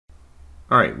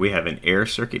Alright, we have an air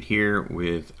circuit here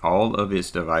with all of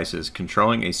its devices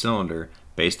controlling a cylinder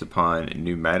based upon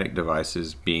pneumatic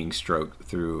devices being stroked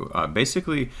through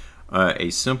basically a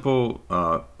simple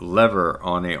lever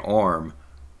on an arm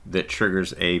that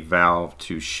triggers a valve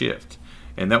to shift,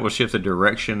 and that will shift the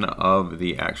direction of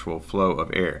the actual flow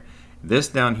of air. This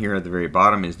down here at the very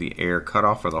bottom is the air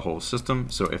cutoff for the whole system,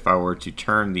 so if I were to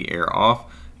turn the air off,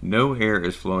 no air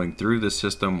is flowing through the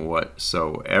system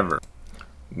whatsoever.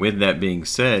 With that being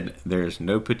said, there's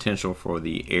no potential for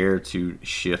the air to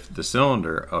shift the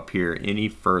cylinder up here any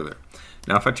further.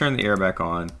 Now if I turn the air back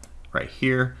on right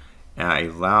here and I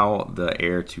allow the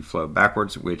air to flow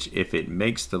backwards, which if it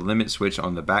makes the limit switch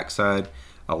on the back side,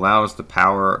 allows the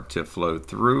power to flow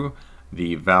through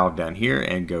the valve down here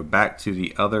and go back to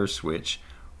the other switch,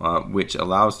 which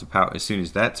allows the power, as soon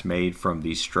as that's made from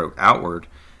the stroke outward,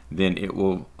 then it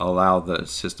will allow the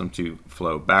system to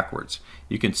flow backwards.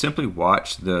 You can simply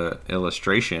watch the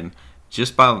illustration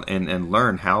just by and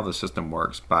learn how the system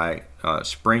works by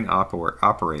spring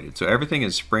operated. So everything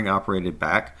is spring operated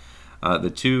back. The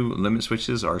two limit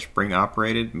switches are spring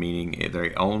operated, meaning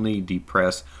they only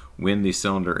depress when the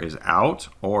cylinder is out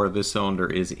or the cylinder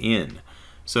is in.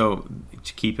 So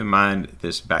to keep in mind,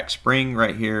 this back spring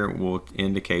right here will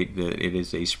indicate that it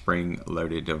is a spring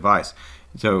loaded device.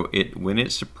 So when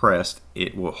it's suppressed,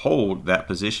 it will hold that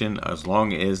position as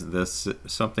long as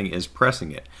something is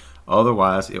pressing it.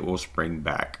 Otherwise, it will spring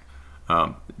back.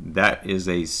 That is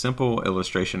a simple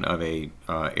illustration of a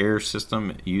air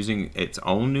system using its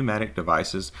own pneumatic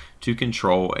devices to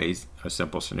control a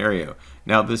simple scenario.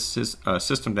 Now this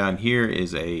system down here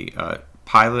is a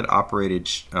pilot operated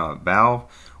valve,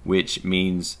 which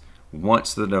means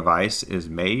once the device is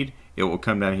made, it will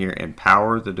come down here and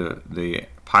power the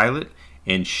pilot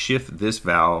and shift this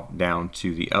valve down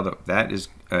to the other. That is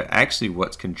actually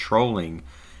what's controlling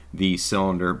the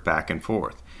cylinder back and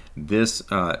forth. This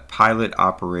pilot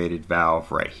operated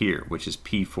valve right here, which is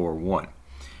P41,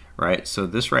 right? So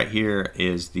this right here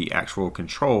is the actual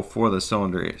control for the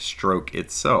cylinder stroke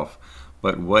itself.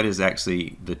 But what is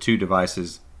actually the two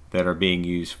devices that are being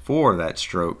used for that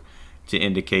stroke to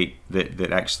indicate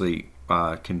that actually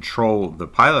control the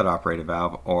pilot operated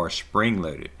valve are spring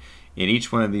loaded. And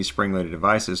each one of these spring-loaded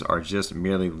devices are just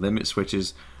merely limit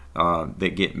switches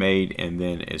that get made, and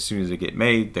then as soon as they get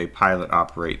made, they pilot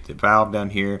operate the valve down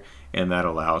here, and that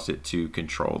allows it to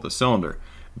control the cylinder.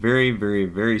 Very, very,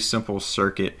 very simple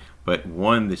circuit, but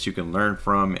one that you can learn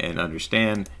from and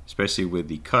understand, especially with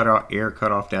the air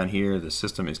cutoff down here. The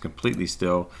system is completely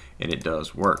still, and it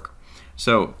does work.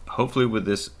 So hopefully with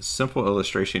this simple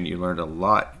illustration, you learned a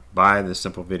lot by this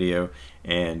simple video.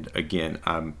 And again,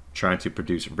 I'm trying to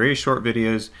produce very short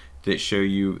videos that show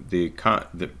you the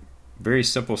very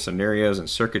simple scenarios and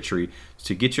circuitry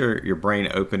to get your brain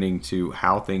opening to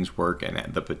how things work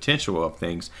and the potential of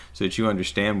things, so that you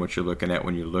understand what you're looking at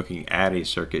when you're looking at a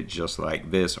circuit just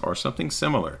like this or something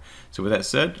similar. So with that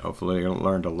said, hopefully you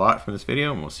learned a lot from this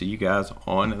video, and we'll see you guys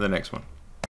on the next one.